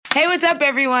Hey, what's up,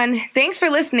 everyone? Thanks for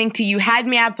listening to You Had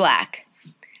Me at Black.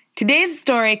 Today's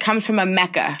story comes from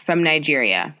Emeka from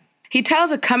Nigeria. He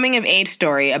tells a coming-of-age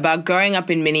story about growing up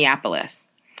in Minneapolis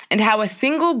and how a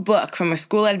single book from a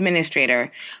school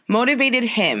administrator motivated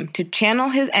him to channel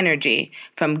his energy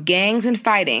from gangs and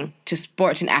fighting to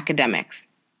sports and academics,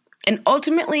 and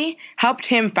ultimately helped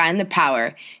him find the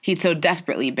power he'd so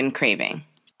desperately been craving.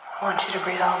 I want you to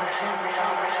breathe all this in.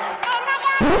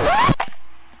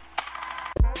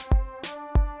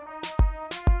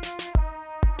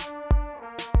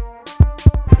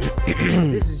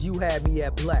 This is You Had Me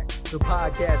at Black, the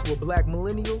podcast where black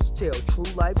millennials tell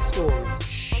true life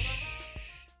stories.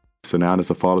 So now it's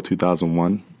the fall of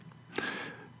 2001.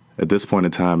 At this point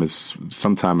in time, it's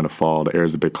sometime in the fall. The air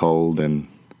is a bit cold, and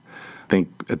I think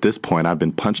at this point I've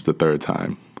been punched the third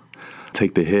time.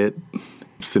 Take the hit,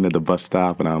 sitting at the bus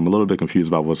stop, and I'm a little bit confused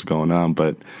about what's going on,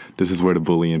 but this is where the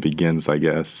bullying begins, I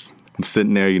guess. I'm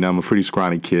sitting there, I'm a pretty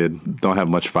scrawny kid, don't have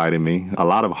much fight in me. A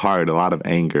lot of heart, a lot of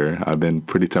anger. I've been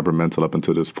pretty temperamental up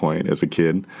until this point as a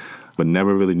kid, but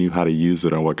never really knew how to use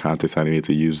it or what context I needed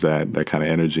to use that kind of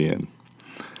energy in.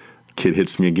 Kid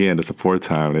hits me again. It's the fourth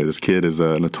time. This kid is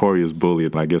a notorious bully.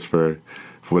 I guess for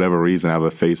whatever reason, I have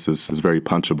a face that's very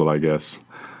punchable, I guess.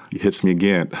 He hits me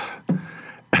again.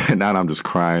 And now I'm just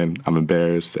crying. I'm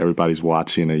embarrassed. Everybody's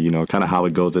watching it, kind of how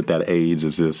it goes at that age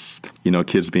is just,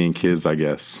 kids being kids, I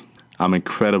guess. I'm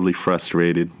incredibly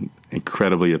frustrated,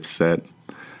 incredibly upset.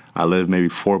 I live maybe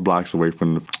 4 blocks away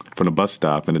from the bus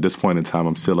stop, and at this point in time,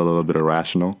 I'm still a little bit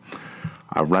irrational.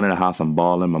 I run in the house, I'm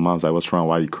bawling. My mom's like, "What's wrong?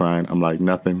 Why are you crying?" I'm like,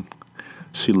 "Nothing."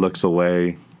 She looks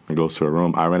away and goes to her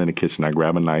room. I run in the kitchen, I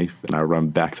grab a knife, and I run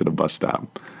back to the bus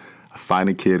stop. I find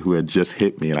a kid who had just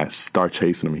hit me, and I start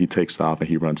chasing him. He takes off, and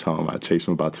he runs home. I chase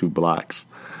him about 2 blocks.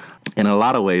 In a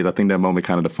lot of ways, I think that moment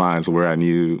kind of defines where I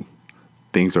knew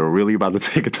things are really about to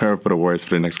take a turn for the worse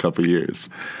for the next couple of years.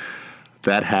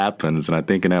 That happens, and I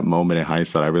think in that moment in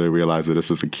hindsight, I really realized that this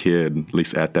was a kid, at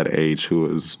least at that age, who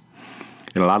was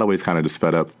in a lot of ways kind of just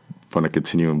fed up from the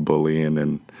continuing bullying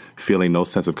and feeling no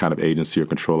sense of kind of agency or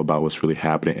control about what's really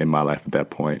happening in my life at that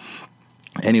point.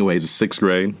 Anyways, it's 6th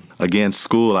grade. Again,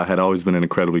 school, I had always been an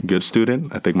incredibly good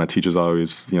student. I think my teachers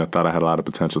always, thought I had a lot of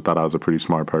potential, thought I was a pretty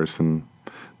smart person,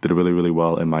 did really, really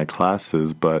well in my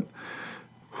classes, but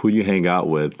who you hang out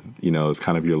with, is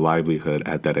kind of your livelihood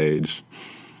at that age.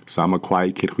 So I'm a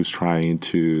quiet kid who's trying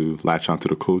to latch onto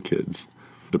the cool kids.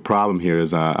 The problem here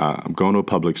is I'm going to a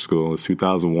public school. It's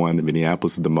 2001.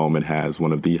 Minneapolis at the moment has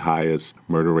one of the highest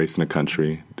murder rates in the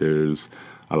country. There's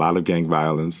a lot of gang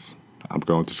violence. I'm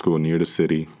going to school near the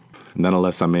city.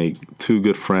 Nonetheless, I make 2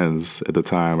 good friends at the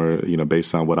time, or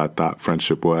based on what I thought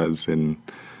friendship was, and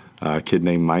a kid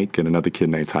named Mike and another kid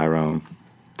named Tyrone.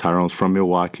 Tyrone's from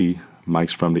Milwaukee.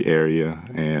 Mike's from the area,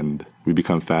 and we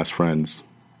become fast friends.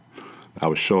 I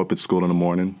would show up at school in the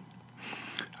morning.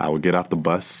 I would get off the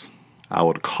bus. I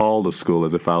would call the school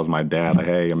as if I was my dad. Like,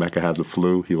 "Hey, Emeka has a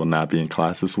flu. He will not be in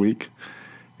class this week."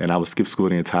 And I would skip school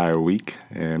the entire week,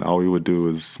 and all we would do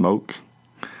is smoke.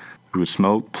 We would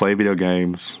smoke, play video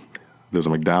games. There's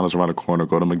a McDonald's around the corner.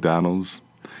 Go to McDonald's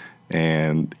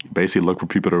and basically look for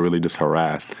people to really just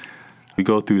harass. We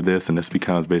go through this, and this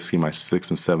becomes basically my 6th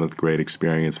and 7th grade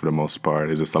experience for the most part.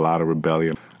 It's just a lot of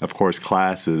rebellion. Of course,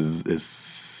 class is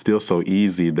still so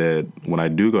easy that when I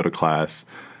do go to class,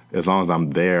 as long as I'm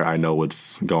there, I know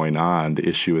what's going on. The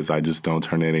issue is I just don't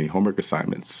turn in any homework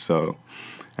assignments. So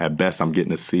at best, I'm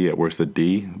getting a C. At worst, a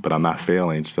D, but I'm not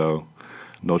failing. So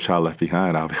no child left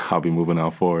behind. I'll be moving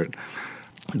on forward.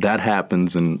 That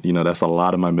happens, and that's a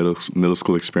lot of my middle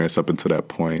school experience up until that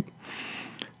point.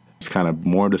 It's kind of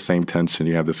more of the same tension.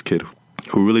 You have this kid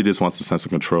who really just wants a sense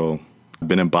of control. I've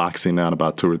been in boxing now in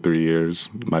about 2 or 3 years.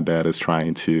 My dad is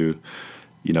trying to,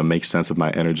 make sense of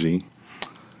my energy.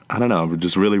 I don't know. I'm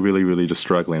just really, really, really just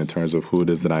struggling in terms of who it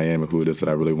is that I am and who it is that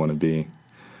I really want to be.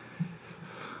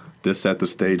 This set the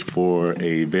stage for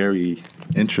a very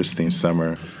interesting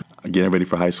summer. Getting ready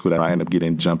for high school, I end up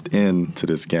getting jumped into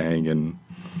this gang and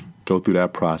go through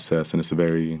that process, and it's a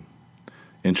very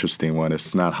interesting one.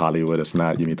 It's not Hollywood. It's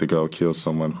not you need to go kill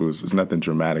someone it's nothing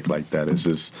dramatic like that. It's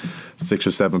just 6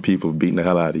 or 7 people beating the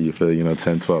hell out of you for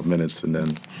 10, 12 minutes, and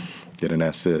then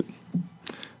that's it.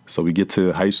 So we get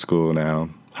to high school now.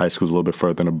 High school's a little bit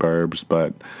further in the burbs,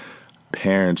 but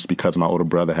parents, because my older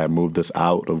brother had moved us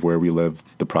out of where we lived,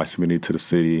 the proximity to the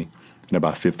city, in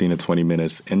about 15 to 20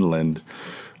 minutes inland,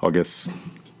 I guess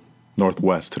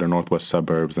northwest to the northwest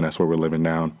suburbs, and that's where we're living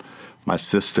now. My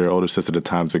older sister at the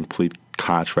time, is a complete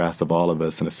contrast of all of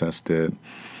us in the sense that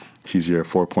she's your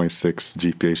 4.6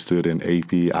 GPA student,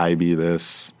 AP, IB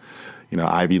this,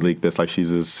 Ivy League this. Like, she's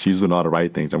doing all the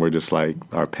right things, and we're just like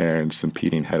our parents'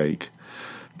 impeding headache.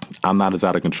 I'm not as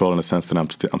out of control in the sense that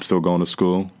I'm still going to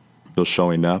school, still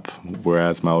showing up,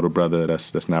 whereas my older brother,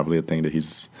 that's not really a thing that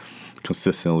he's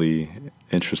consistently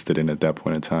interested in at that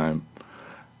point in time.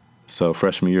 So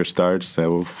freshman year starts,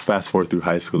 and we'll fast forward through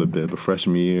high school a bit, but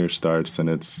freshman year starts,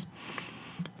 and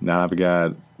now I've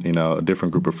got, a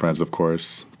different group of friends, of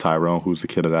course. Tyrone, who's the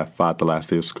kid that I fought the last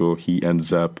day of school, he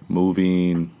ends up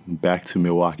moving back to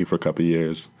Milwaukee for a couple of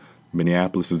years.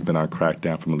 Minneapolis has been on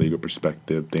crackdown from a legal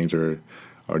perspective. Things are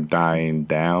dying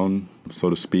down, so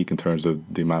to speak, in terms of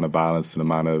the amount of violence and the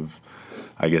amount of,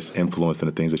 influence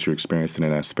and the things that you're experiencing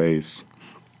in that space.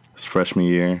 It's freshman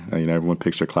year, everyone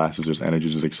picks their classes, there's energy,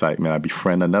 there's excitement. I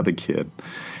befriend another kid.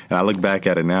 And I look back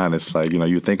at it now, and it's like,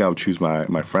 you think I would choose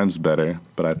my friends better,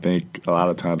 but I think a lot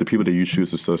of times the people that you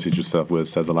choose to associate yourself with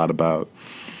says a lot about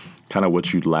kind of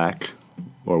what you lack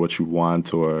or what you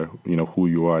want or, who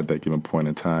you are at that given point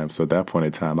in time. So at that point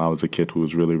in time, I was a kid who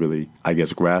was really, really,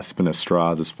 grasping at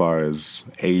straws as far as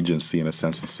agency and a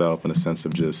sense of self and a sense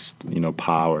of just,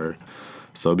 power.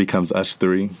 So it becomes us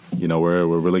three. We're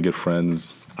really good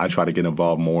friends. I try to get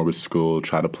involved more with school,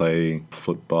 try to play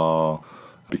football,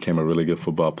 became a really good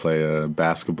football player.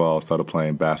 Basketball, started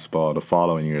playing basketball the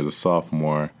following year as a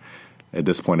sophomore. At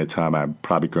this point in time, I've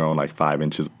probably grown like 5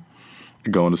 inches.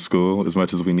 Going to school as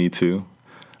much as we need to.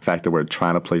 The fact that we're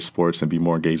trying to play sports and be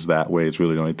more engaged that way is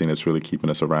really the only thing that's really keeping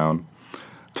us around.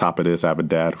 Top of this, I have a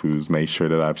dad who's made sure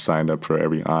that I've signed up for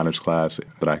every honors class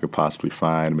that I could possibly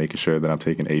find, making sure that I'm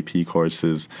taking AP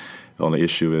courses. The only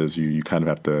issue is you kind of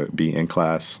have to be in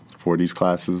class for these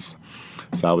classes.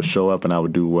 So I would show up and I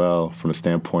would do well from the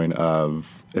standpoint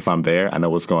of if I'm there, I know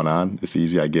what's going on. It's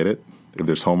easy, I get it. If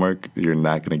there's homework, you're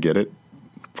not going to get it,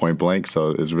 point blank. So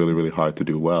it's really, really hard to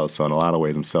do well. So in a lot of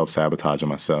ways, I'm self-sabotaging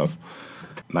myself.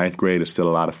 9th grade is still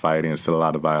a lot of fighting. There's still a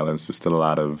lot of violence. There's still a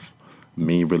lot of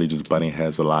me really just butting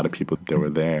heads with a lot of people that were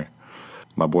there.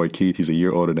 My boy Keith, he's a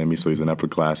year older than me, so he's an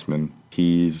upperclassman.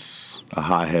 He's a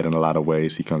hothead in a lot of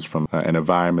ways. He comes from an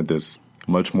environment that's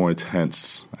much more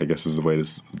intense, I guess is the way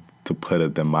to put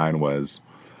it, than mine was.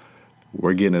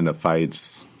 We're getting into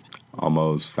fights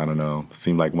almost,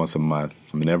 seemed like once a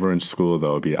month. Never in school,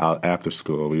 though. It'd be out after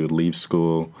school. We would leave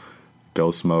school,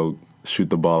 go smoke, shoot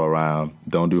the ball around,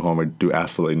 don't do homework, do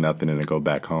absolutely nothing, and then go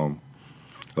back home.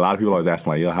 A lot of people always ask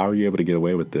me, like, how are you able to get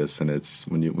away with this? And it's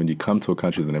when you come to a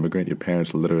country as an immigrant, your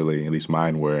parents literally, at least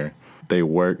mine were, they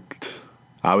worked.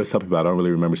 I always tell people I don't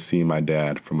really remember seeing my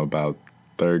dad from about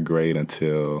 3rd grade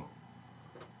until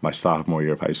my sophomore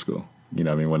year of high school.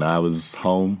 When I was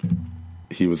home,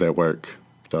 he was at work.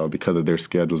 So because of their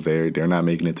schedules, they're not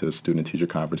making it to the student-teacher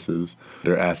conferences.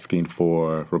 They're asking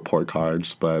for report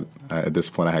cards, but at this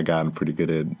point I had gotten pretty good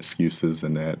at excuses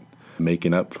and at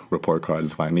making up report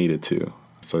cards if I needed to.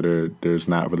 So there's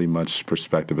not really much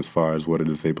perspective as far as what it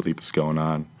is they believe is going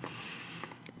on.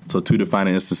 So 2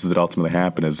 defining instances that ultimately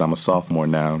happened is I'm a sophomore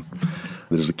now.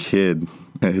 There's a kid,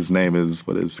 his name is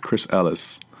Chris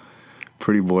Ellis.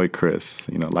 Pretty boy Chris,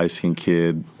 light-skinned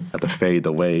kid, had to fade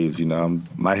the waves,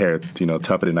 my hair,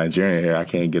 tougher than Nigerian hair. I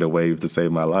can't get a wave to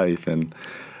save my life. And,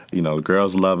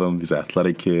 girls love him. He's an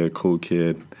athletic kid, cool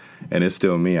kid. And it's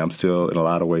still me. I'm still, in a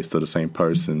lot of ways, still the same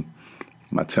person.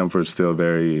 My temper is still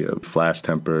very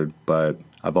flash-tempered, but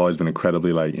I've always been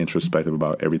incredibly, introspective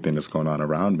about everything that's going on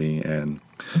around me. And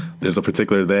there's a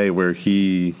particular day where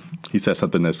he said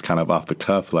something that's kind of off the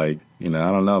cuff, I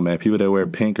don't know, man, people that wear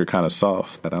pink are kind of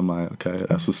soft. And I'm like, okay,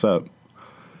 that's what's up.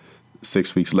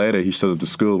 6 weeks later, he showed up to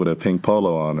school with a pink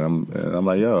polo on. And I'm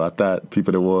like, yo, I thought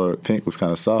people that wore pink was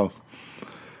kind of soft.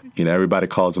 Everybody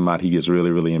calls him out. He gets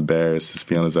really, really embarrassed. His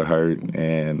feelings are hurt.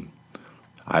 And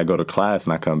I go to class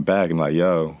and I come back and I'm like,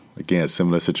 yo, again,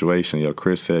 similar situation.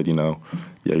 Chris said,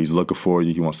 he's looking for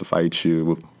you. He wants to fight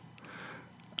you.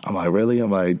 I'm like, really?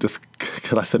 I'm like, just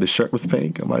because I said his shirt was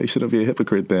pink? I'm like, you shouldn't be a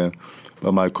hypocrite then.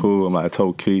 I'm like, cool. I'm like, I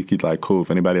told Keith, he's like, cool.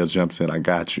 If anybody else jumps in, I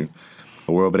got you.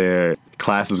 We're over there.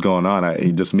 Class is going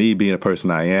on. Just me being a person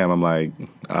I am, I'm like,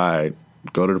 all right,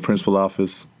 go to the principal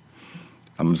office.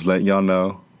 I'm just letting y'all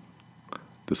know.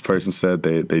 This person said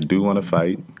they do want to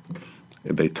fight.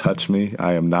 If they touch me,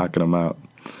 I am knocking them out.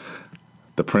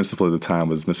 The principal at the time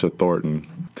was Mr. Thornton,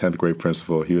 10th grade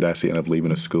principal. He would actually end up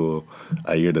leaving the school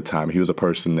a year at a time. He was a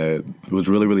person that was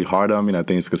really, really hard on me, and I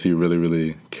think it's because he really,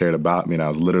 really cared about me. And I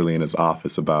was literally in his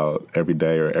office about every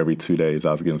day or every 2 days.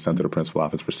 I was getting sent to the principal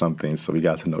office for something, so we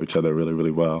got to know each other really,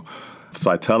 really well. So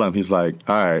I tell him, he's like,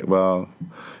 all right, well,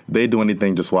 if they do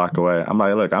anything, just walk away. I'm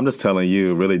like, look, I'm just telling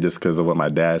you really just because of what my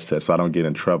dad said, so I don't get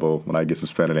in trouble when I get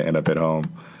suspended and end up at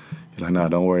home. He's like, no,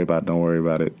 don't worry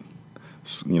about it.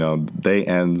 Day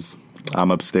ends,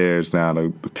 I'm upstairs now, the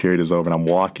period is over, and I'm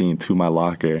walking to my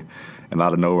locker, and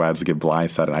out of nowhere, I just get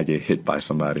blindsided, and I get hit by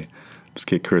somebody. This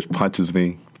kid, Chris, punches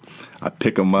me. I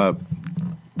pick him up,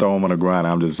 throw him on the ground.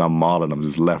 I'm mauling him,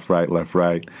 just left,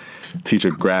 right.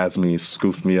 Teacher grabs me,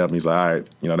 scoops me up, and he's like, all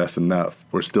right, that's enough.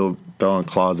 We're still throwing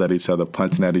claws at each other,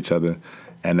 punching at each other,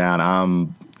 and now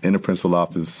I'm in the principal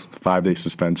office, 5-day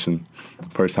suspension.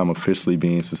 First time officially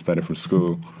being suspended from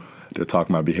school. They're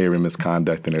talking about behavior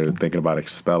misconduct, and they're thinking about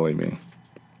expelling me.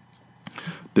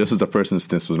 This was the first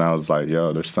instance when I was like,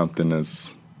 yo, there's something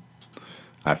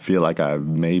I feel like I've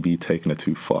maybe taken it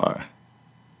too far.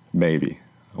 Maybe.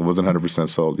 I wasn't 100%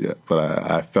 sold yet, but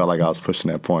I felt like I was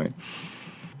pushing that point.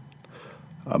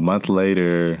 A month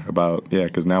later,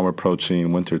 because now we're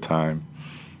approaching winter time,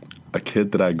 a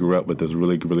kid that I grew up with is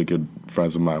really, really good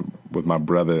friends with my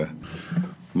brother,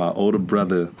 my older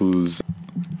brother, who's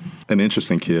an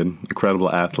interesting kid, incredible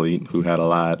athlete who had a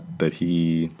lot that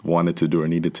he wanted to do or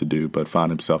needed to do, but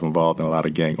found himself involved in a lot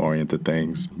of gang-oriented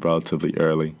things relatively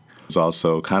early. He was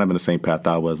also kind of in the same path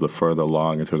I was, but further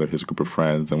along in terms of his group of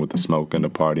friends and with the smoke and the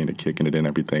party and the kicking it and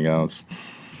everything else.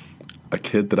 A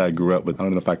kid that I grew up with, I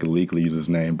don't know if I could legally use his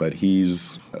name, but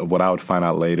what I would find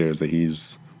out later is that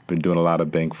he's been doing a lot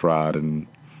of bank fraud and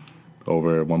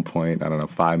over at one point,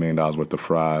 $5 million worth of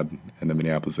fraud in the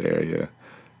Minneapolis area.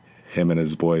 Him and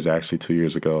his boys actually 2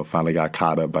 years ago finally got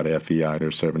caught up by the FBI. They're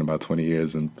serving about 20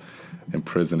 years in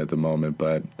prison at the moment.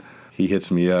 But he hits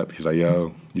me up. He's like,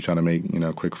 yo, you trying to make,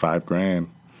 quick $5,000?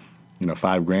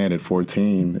 $5,000 at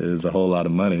 14 is a whole lot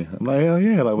of money. I'm like, hell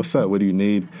yeah. Like, what's up? What do you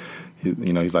need?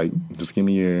 He's like, just give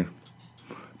me your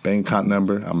bank account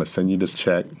number. I'm going to send you this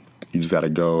check. You just got to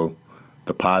go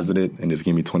deposit it and just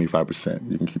give me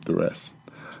 25%. You can keep the rest.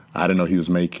 I didn't know he was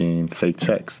making fake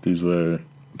checks. These were...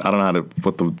 I don't know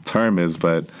what the term is,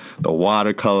 but the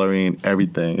watercoloring,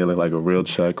 everything, it looked like a real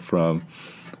check from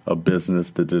a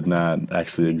business that did not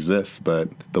actually exist. But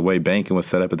the way banking was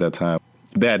set up at that time,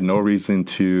 they had no reason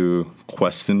to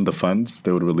question the funds.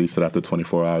 They would release it after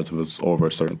 24 hours if it was over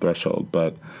a certain threshold.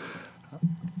 But,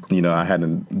 I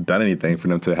hadn't done anything for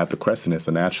them to have to question it.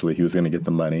 So naturally, he was going to get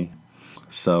the money.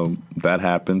 So that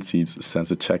happens. He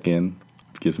sends a check in.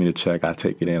 Gives me the check, I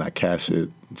take it in, I cash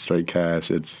it, straight cash.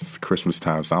 It's Christmas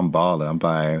time, so I'm balling. I'm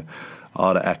buying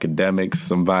all the academics.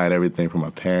 I'm buying everything from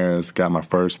my parents. Got my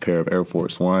first pair of Air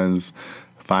Force Ones.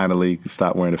 Finally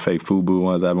stopped wearing the fake FUBU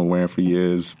ones I've been wearing for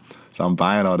years. So I'm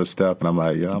buying all this stuff, and I'm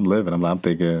like, yo, I'm living. I'm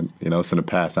thinking, it's in the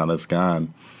past, now that's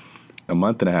gone. A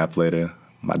month and a half later,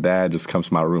 my dad just comes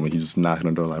to my room, and he's just knocking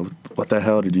on the door like, what the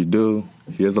hell did you do?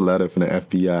 Here's a letter from the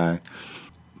FBI.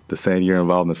 The saying you're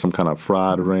involved in some kind of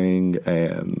fraud ring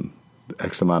and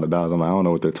X amount of dollars. I'm like, I don't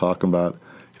know what they're talking about.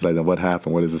 He's like, then what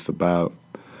happened? What is this about?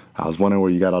 I was wondering where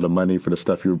you got all the money for the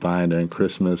stuff you were buying during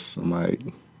Christmas. I'm like,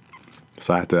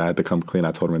 so I had to come clean.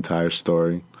 I told him the entire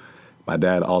story. My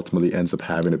dad ultimately ends up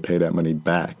having to pay that money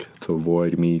back to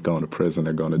avoid me going to prison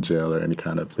or going to jail or any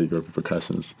kind of legal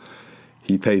repercussions.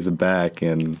 He pays it back,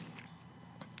 and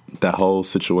that whole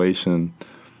situation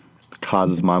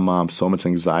causes my mom so much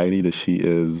anxiety that she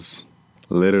is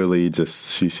literally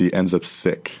just, she ends up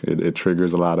sick. It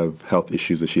triggers a lot of health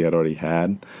issues that she had already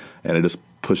had, and it just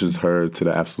pushes her to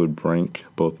the absolute brink,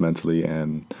 both mentally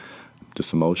and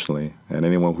just emotionally. And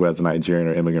anyone who has a Nigerian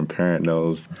or immigrant parent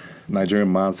knows Nigerian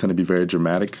moms tend to be very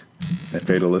dramatic and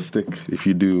fatalistic. If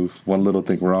you do one little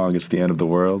thing wrong, it's the end of the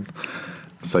world.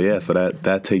 So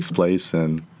that takes place,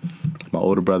 and my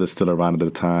older brother's still around at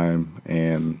the time,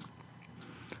 and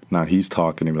now he's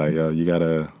talking to me like, yo, you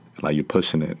gotta, like, you're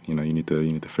pushing it. You need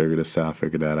to figure this out,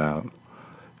 figure that out.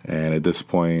 And at this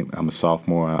point, I'm a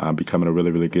sophomore. I'm becoming a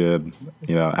really, really good,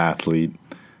 athlete,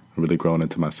 really growing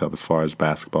into myself as far as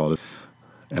basketball.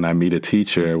 And I meet a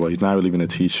teacher. Well, he's not really even a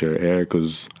teacher. Eric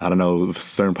was, I don't know,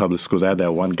 certain public schools, I had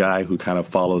that one guy who kind of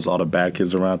follows all the bad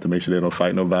kids around to make sure they don't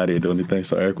fight nobody or do anything.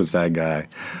 So Eric was that guy.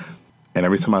 And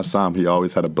every time I saw him, he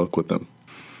always had a book with him.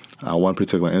 One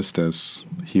particular instance,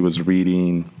 he was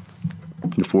reading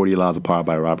The 40 Laws of Power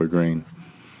by Robert Greene.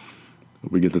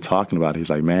 We get to talking about it. He's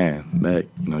like, man, Meg,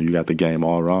 you got the game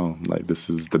all wrong. Like, this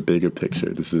is the bigger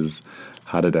picture. This is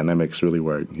how the dynamics really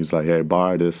work. He's like, hey,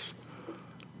 borrow this.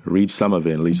 Read some of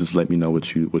it, and at least just let me know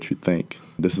what you think.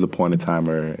 This is a point in time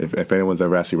where if anyone's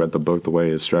ever actually read the book, the way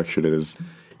it's structured is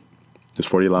there's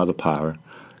 40 laws of power.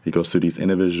 It goes through these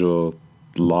individual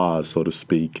laws, so to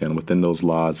speak, and within those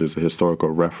laws there's a historical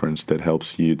reference that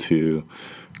helps you to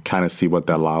kind of see what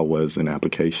that law was in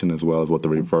application, as well as what the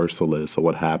reversal is. So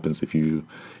what happens if you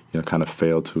kind of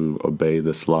fail to obey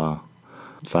this law.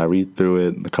 So I read through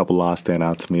it. A couple laws stand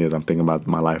out to me as I'm thinking about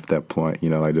my life at that point.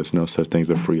 Like, there's no such thing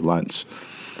as a free lunch.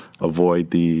 Avoid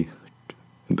the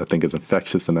I think is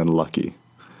infectious and unlucky.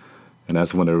 And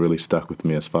that's one that really stuck with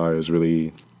me as far as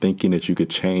really thinking that you could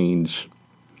change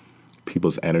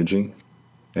people's energy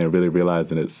and really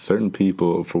realizing that certain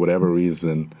people, for whatever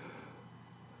reason,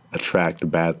 attract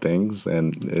bad things,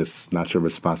 and it's not your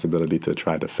responsibility to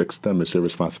try to fix them. It's your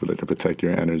responsibility to protect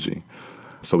your energy.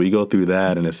 So we go through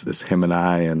that, and it's him and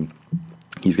I, and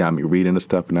he's got me reading the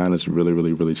stuff now, and it's really,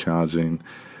 really, really challenging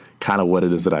kind of what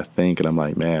it is that I think, and I'm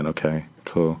like, man, okay,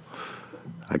 cool.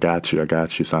 I got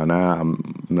you. So now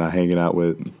I'm not hanging out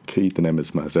with Keith and them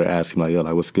as much. They're asking like, yo,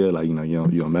 like, what's good? Like, you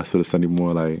don't mess with us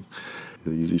anymore. Like,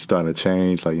 you starting to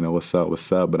change. Like, what's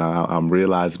up? But I'm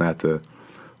realizing I have to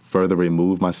further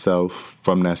remove myself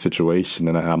from that situation.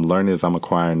 And I'm learning as I'm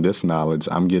acquiring this knowledge,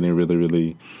 I'm getting really,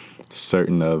 really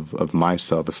certain of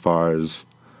myself as far as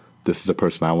this is a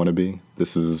person I want to be.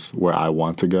 This is where I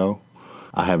want to go.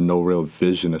 I have no real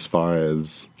vision as far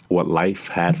as what life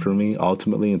had for me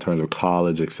ultimately in terms of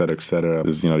college, et cetera, et cetera.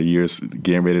 There's, years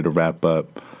getting ready to wrap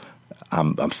up.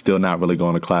 I'm still not really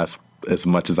going to class as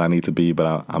much as I need to be, but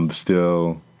I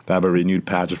have a renewed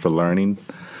passion for learning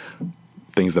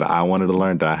things that I wanted to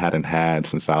learn that I hadn't had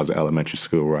since I was in elementary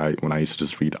school, when I used to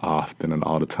just read often and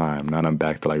all the time. Now I'm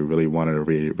back to like really wanting to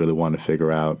read, really wanting to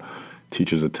figure out.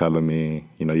 Teachers are telling me,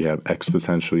 you have X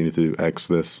potential, you need to do X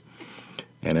this.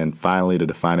 And then finally the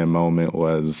defining moment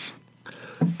was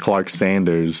Clark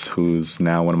Sanders, who's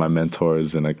now one of my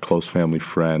mentors and a close family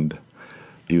friend.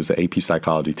 He was an AP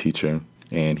psychology teacher,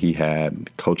 and he had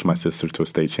coached my sister to a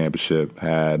state championship.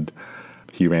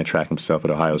 He ran track himself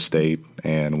at Ohio State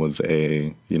and was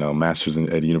a master's at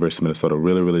the University of Minnesota.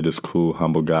 Really, really just cool,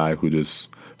 humble guy who just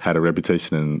had a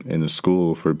reputation in the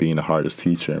school for being the hardest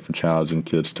teacher and for challenging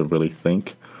kids to really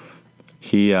think.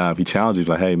 He challenged me,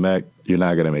 like, hey, Mac, you're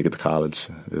not going to make it to college.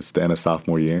 It's the end of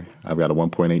sophomore year. I've got a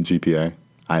 1.8 GPA.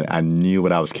 I knew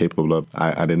what I was capable of.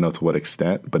 I didn't know to what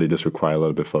extent, but it just required a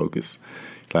little bit of focus.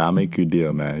 Like, I'll make you a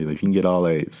deal, man. Like, you can get all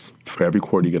A's. For every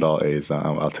quarter you get all A's,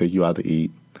 I'll take you out to eat,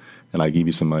 and I'll give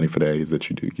you some money for the A's that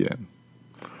you do get.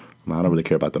 I don't really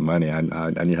care about the money. I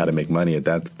knew how to make money at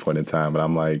that point in time, but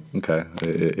I'm like, okay,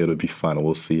 it'll be fun.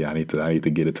 We'll see. I need to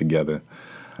get it together.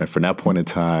 And from that point in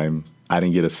time, I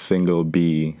didn't get a single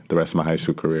B the rest of my high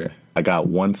school career. I got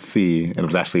one C, and it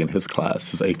was actually in his class,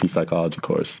 his AP psychology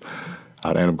course.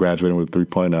 I'd end up graduating with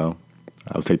 3.0.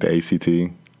 I would take the ACT.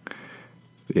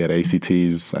 Yeah, the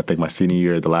ACTs, I think my senior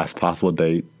year, the last possible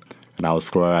date, and I was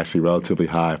scoring actually relatively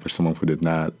high for someone who did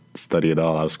not study at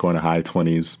all. I was scoring in the high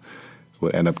 20s,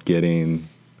 would end up getting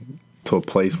to a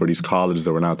place where these colleges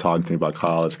that were now talking to me about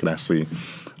college could actually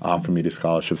offer me these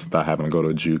scholarships without having to go to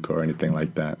a JUCO or anything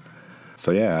like that.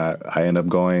 So, yeah, I ended up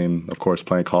going, of course,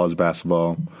 playing college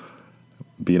basketball,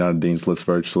 being on the dean's list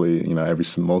virtually,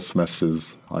 most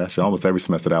semesters, actually almost every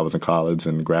semester that I was in college,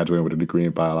 and graduating with a degree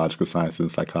in biological sciences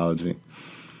and psychology.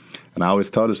 And I always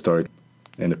tell this story,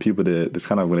 and the people that, it's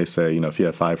kind of when they say, if you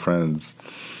have 5 friends,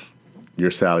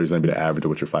 your salary is going to be the average of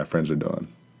what your 5 friends are doing.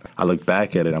 I look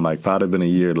back at it, I'm like, if I'd have been a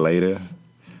year later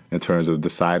in terms of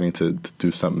deciding to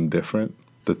do something different,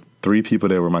 the 3 people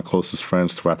that were my closest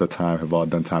friends throughout the time have all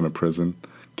done time in prison.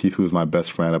 Keith, who was my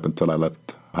best friend up until I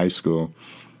left high school,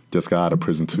 just got out of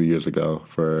prison 2 years ago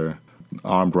for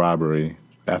armed robbery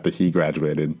after he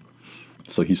graduated.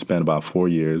 So he spent about 4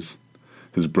 years.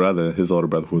 His older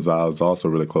brother, who I was also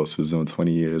really close to, is doing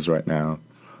 20 years right now.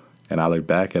 And I look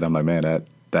back at it, I'm like, man,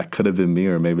 that could have been me,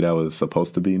 or maybe that was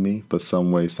supposed to be me. But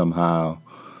some way, somehow,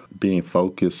 being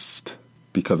focused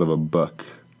because of a book,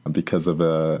 because of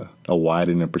a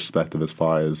widening perspective as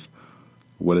far as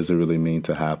what does it really mean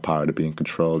to have power, to be in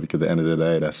control? Because at the end of the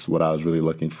day, that's what I was really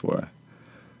looking for.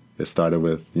 It started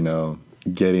with,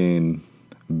 getting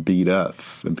beat up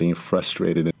and being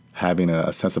frustrated and having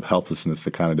a sense of helplessness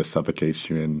that kind of just suffocates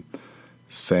you, and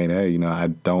saying, hey, I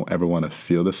don't ever want to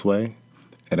feel this way,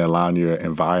 and allowing your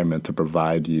environment to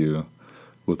provide you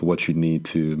with what you need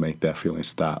to make that feeling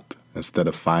stop, instead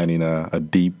of finding a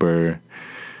deeper,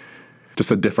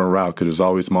 just a different route, because there's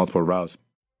always multiple routes.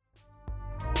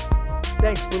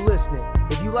 Thanks for listening.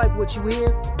 If you like what you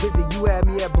hear, visit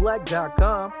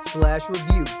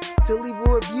youhadmeatblack.com/review to leave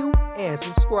a review and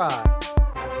subscribe.